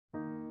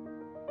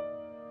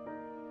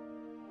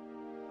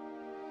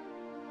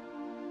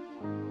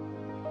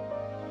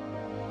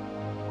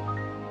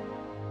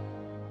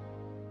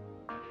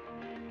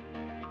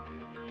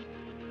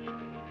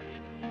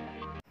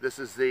This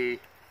is the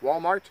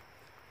Wal-Mart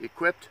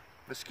Equipped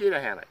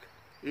Mosquito Hammock.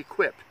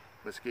 Equipped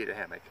Mosquito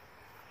Hammock.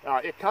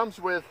 It comes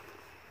with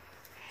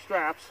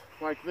straps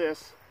like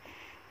this,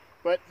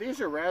 but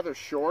these are rather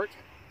short.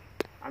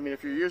 I mean,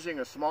 if you're using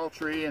a small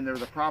tree and they're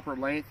the proper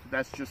length,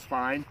 that's just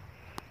fine.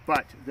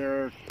 But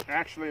they're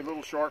actually a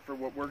little short for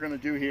what we're going to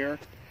do here.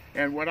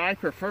 And what I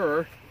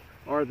prefer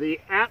are the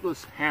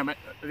Atlas hammock,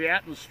 the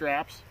Atlas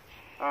straps,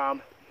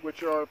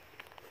 which are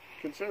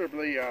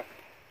considerably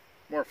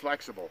more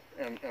flexible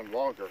and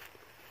longer.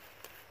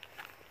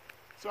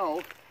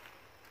 So,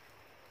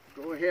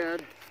 go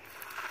ahead.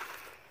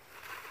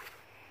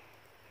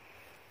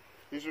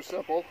 These are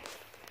simple.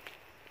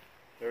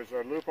 There's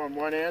a loop on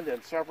one end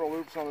and several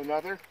loops on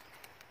another.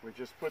 We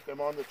just put them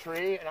on the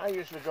tree, and I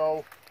usually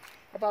go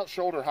about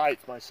shoulder height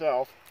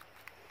myself.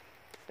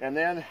 And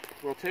then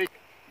we'll take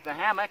the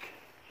hammock,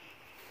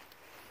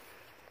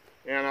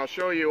 and I'll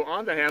show you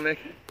on the hammock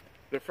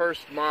the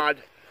first mod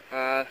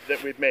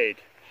that we've made.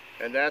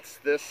 And that's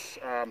this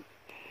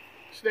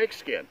snake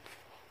skin.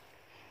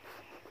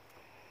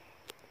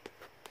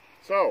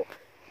 So,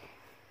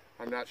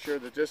 I'm not sure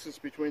the distance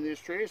between these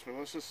trees, but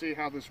let's just see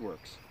how this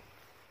works.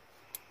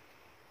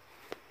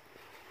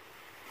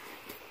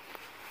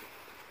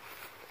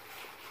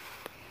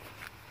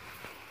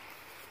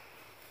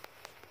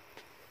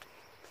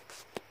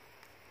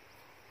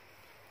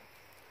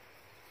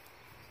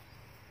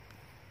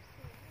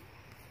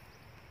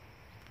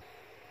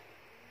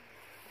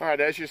 Alright,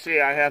 as you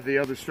see, I have the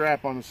other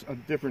strap on a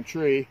different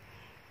tree,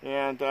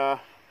 and I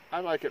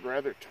like it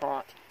rather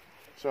taut,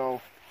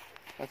 so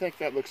I think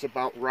that looks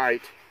about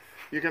right.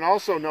 You can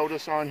also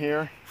notice on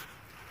here,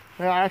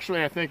 well,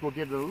 actually I think we'll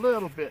get it a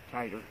little bit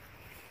tighter.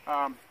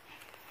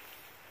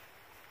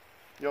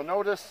 You'll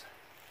notice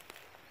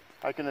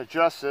I can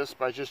adjust this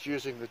by just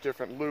using the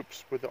different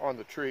loops on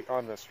the tree,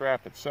 on the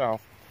strap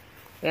itself.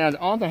 And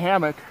on the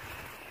hammock,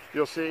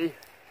 you'll see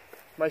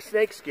my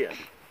snake skin.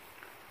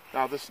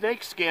 Now the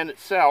snake skin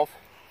itself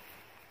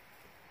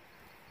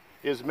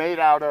is made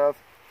out of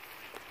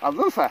a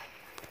loofah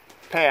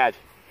pad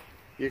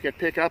you can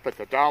pick up at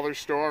the dollar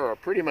store or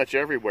pretty much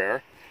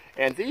everywhere.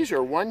 And these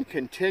are one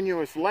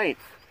continuous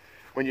length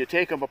when you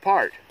take them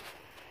apart.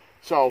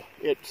 So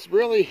it's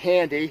really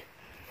handy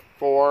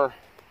for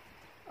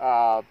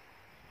well,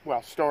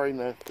 storing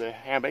the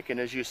hammock, and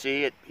as you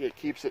see, it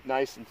keeps it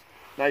nice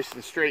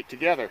and straight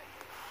together.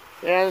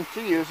 And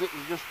to use it,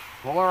 you just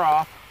pull her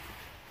off.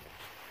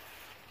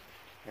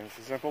 And it's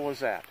as simple as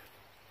that.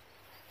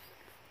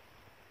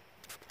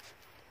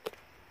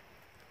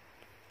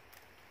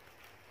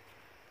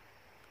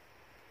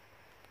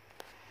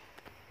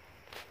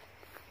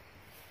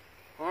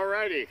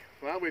 Alrighty,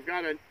 well, we've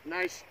got a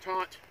nice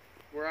taut,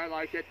 where I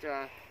like it,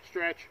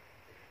 stretch.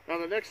 Now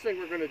the next thing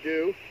we're going to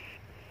do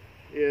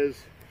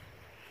is,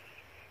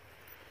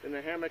 in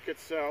the hammock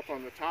itself,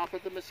 on the top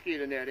of the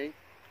mosquito netting,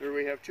 there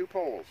we have two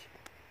poles.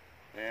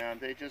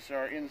 And they just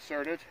are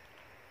inserted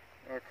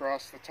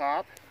across the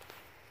top.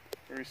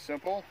 Very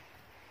simple.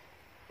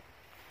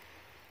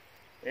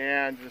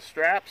 And the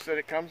straps that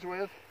it comes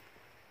with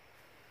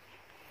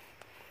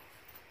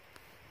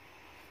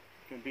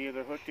can be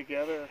either hooked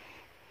together,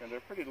 and they're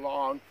pretty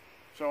long,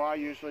 so I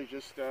usually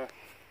just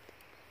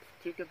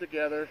stick them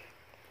together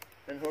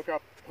and hook them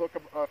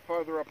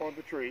further up on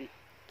the tree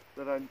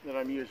that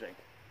I'm using.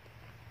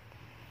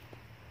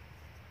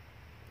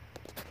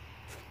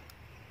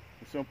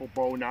 A simple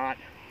bow knot,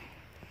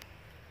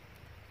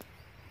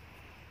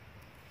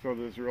 so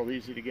that it's real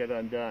easy to get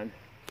undone.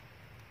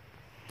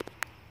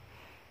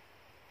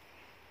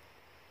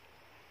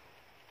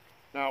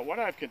 Now what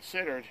I've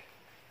considered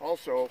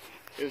also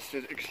is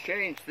to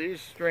exchange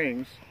these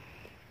strings,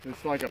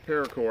 it's like a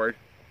paracord,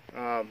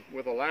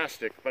 with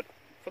elastic, but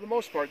for the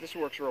most part this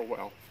works real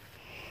well.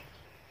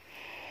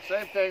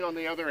 Same thing on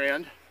the other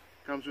end,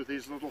 comes with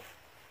these little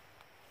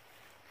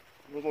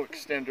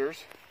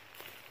extenders,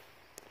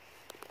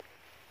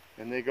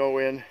 and they go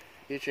in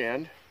each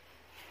end,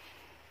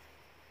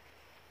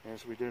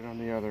 as we did on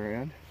the other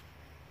end.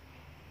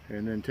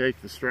 And then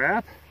take the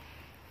strap,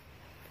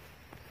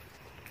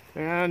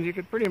 and you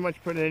can pretty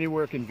much put it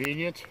anywhere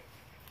convenient.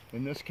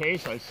 In this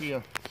case, I see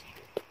a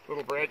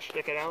little branch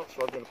sticking out,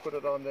 so I'm going to put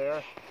it on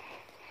there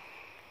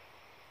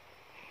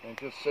and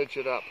just cinch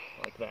it up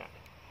like that.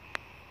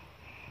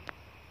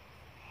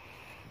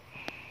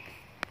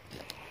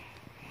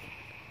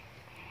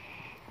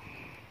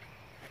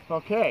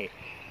 Okay,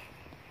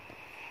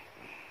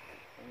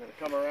 I'm going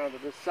to come around to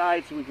this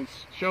side so we can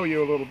show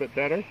you a little bit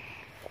better.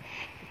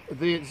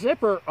 The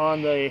zipper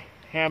on the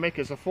hammock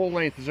is a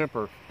full-length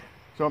zipper,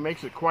 so it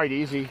makes it quite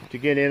easy to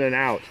get in and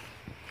out.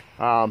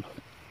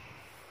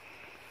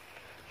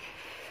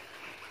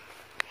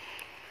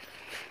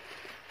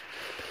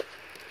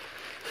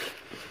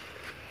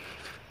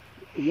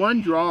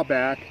 One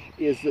drawback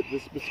is that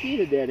this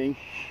mosquito netting,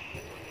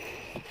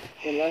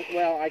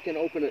 well, I can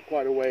open it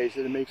quite a ways,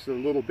 and it makes it a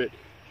little bit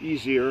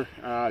easier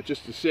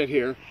just to sit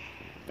here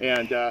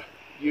and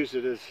use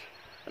it as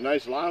a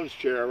nice lounge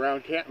chair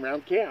around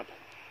camp.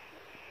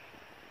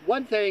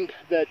 One thing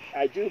that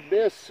I do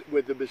miss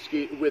with the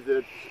mosquito, with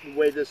the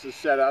way this is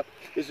set up,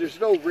 is there's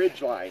no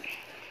ridge line.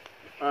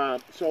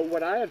 So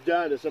what I have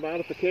done is a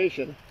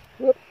modification.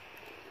 Whoop,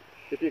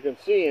 if you can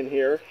see in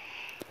here,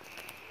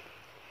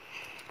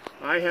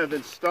 I have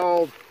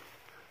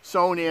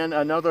sewn in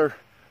another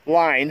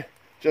line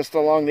just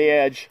along the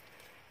edge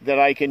that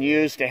I can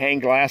use to hang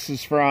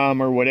glasses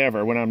from or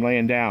whatever when I'm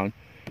laying down.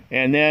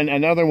 And then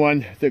another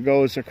one that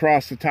goes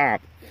across the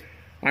top.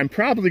 I'm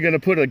probably going to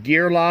put a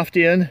gear loft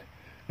in,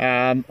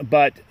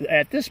 but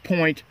at this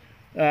point,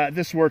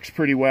 this works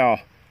pretty well.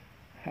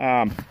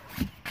 I'm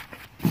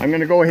going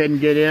to go ahead and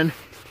get in.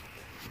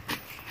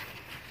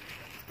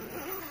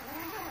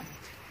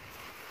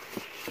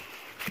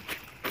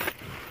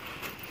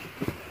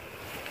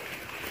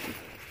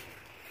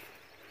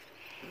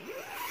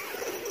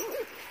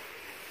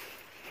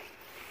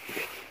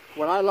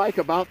 What I like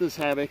about this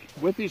hammock,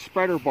 with these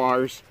spreader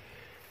bars,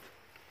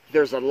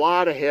 there's a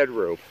lot of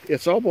headroom.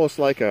 It's almost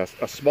like a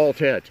small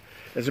tent.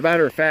 As a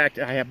matter of fact,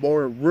 I have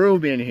more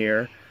room in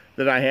here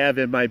than I have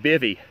in my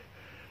bivvy.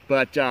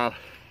 But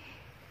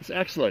it's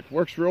excellent,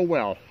 works real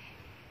well.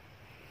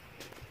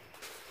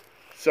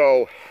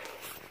 So,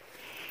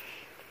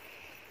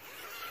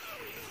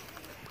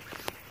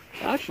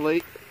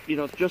 actually, you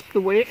know, just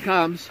the way it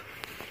comes,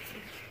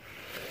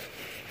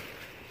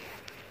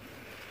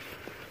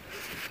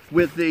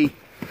 with the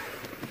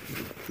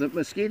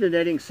mosquito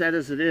netting set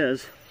as it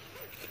is,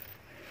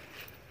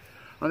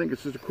 I think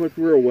it's just equipped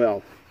real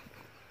well.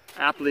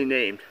 Aptly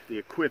named, the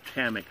Equipped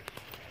Hammock.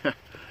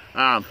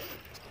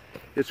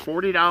 It's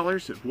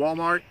 $40 at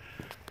Walmart.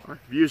 I've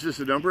used this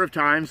a number of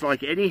times.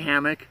 Like any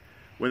hammock,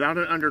 without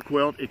an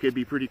underquilt, it could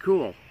be pretty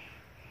cool.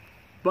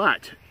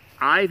 But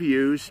I've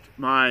used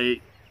my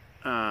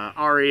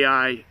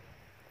REI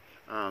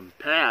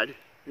pad,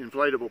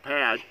 inflatable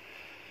pad,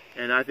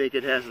 and I think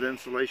it has an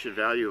insulation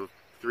value of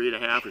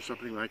 3.5 or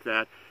something like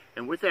that.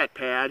 And with that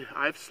pad,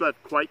 I've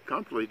slept quite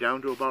comfortably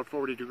down to about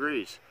 40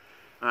 degrees.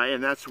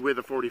 And that's with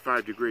a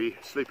 45-degree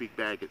sleeping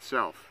bag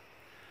itself.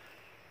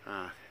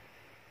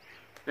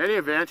 In any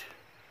event,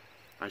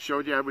 I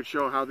showed you I would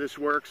show how this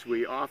works.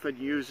 We often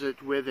use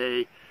it with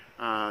a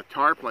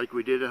tarp like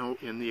we did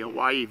in the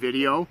Hawaii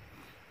video.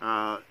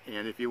 And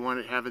if you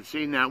haven't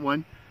seen that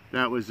one,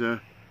 that was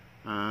a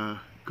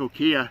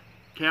Kokea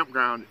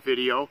campground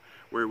video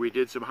where we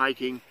did some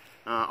hiking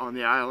on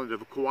the island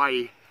of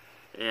Kauai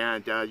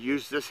and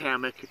used this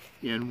hammock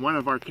in one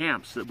of our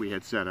camps that we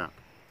had set up.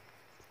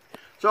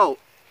 So,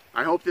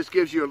 I hope this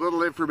gives you a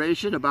little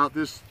information about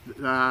this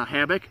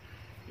hammock,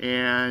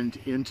 and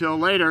until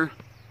later,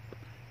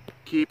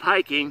 keep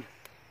hiking.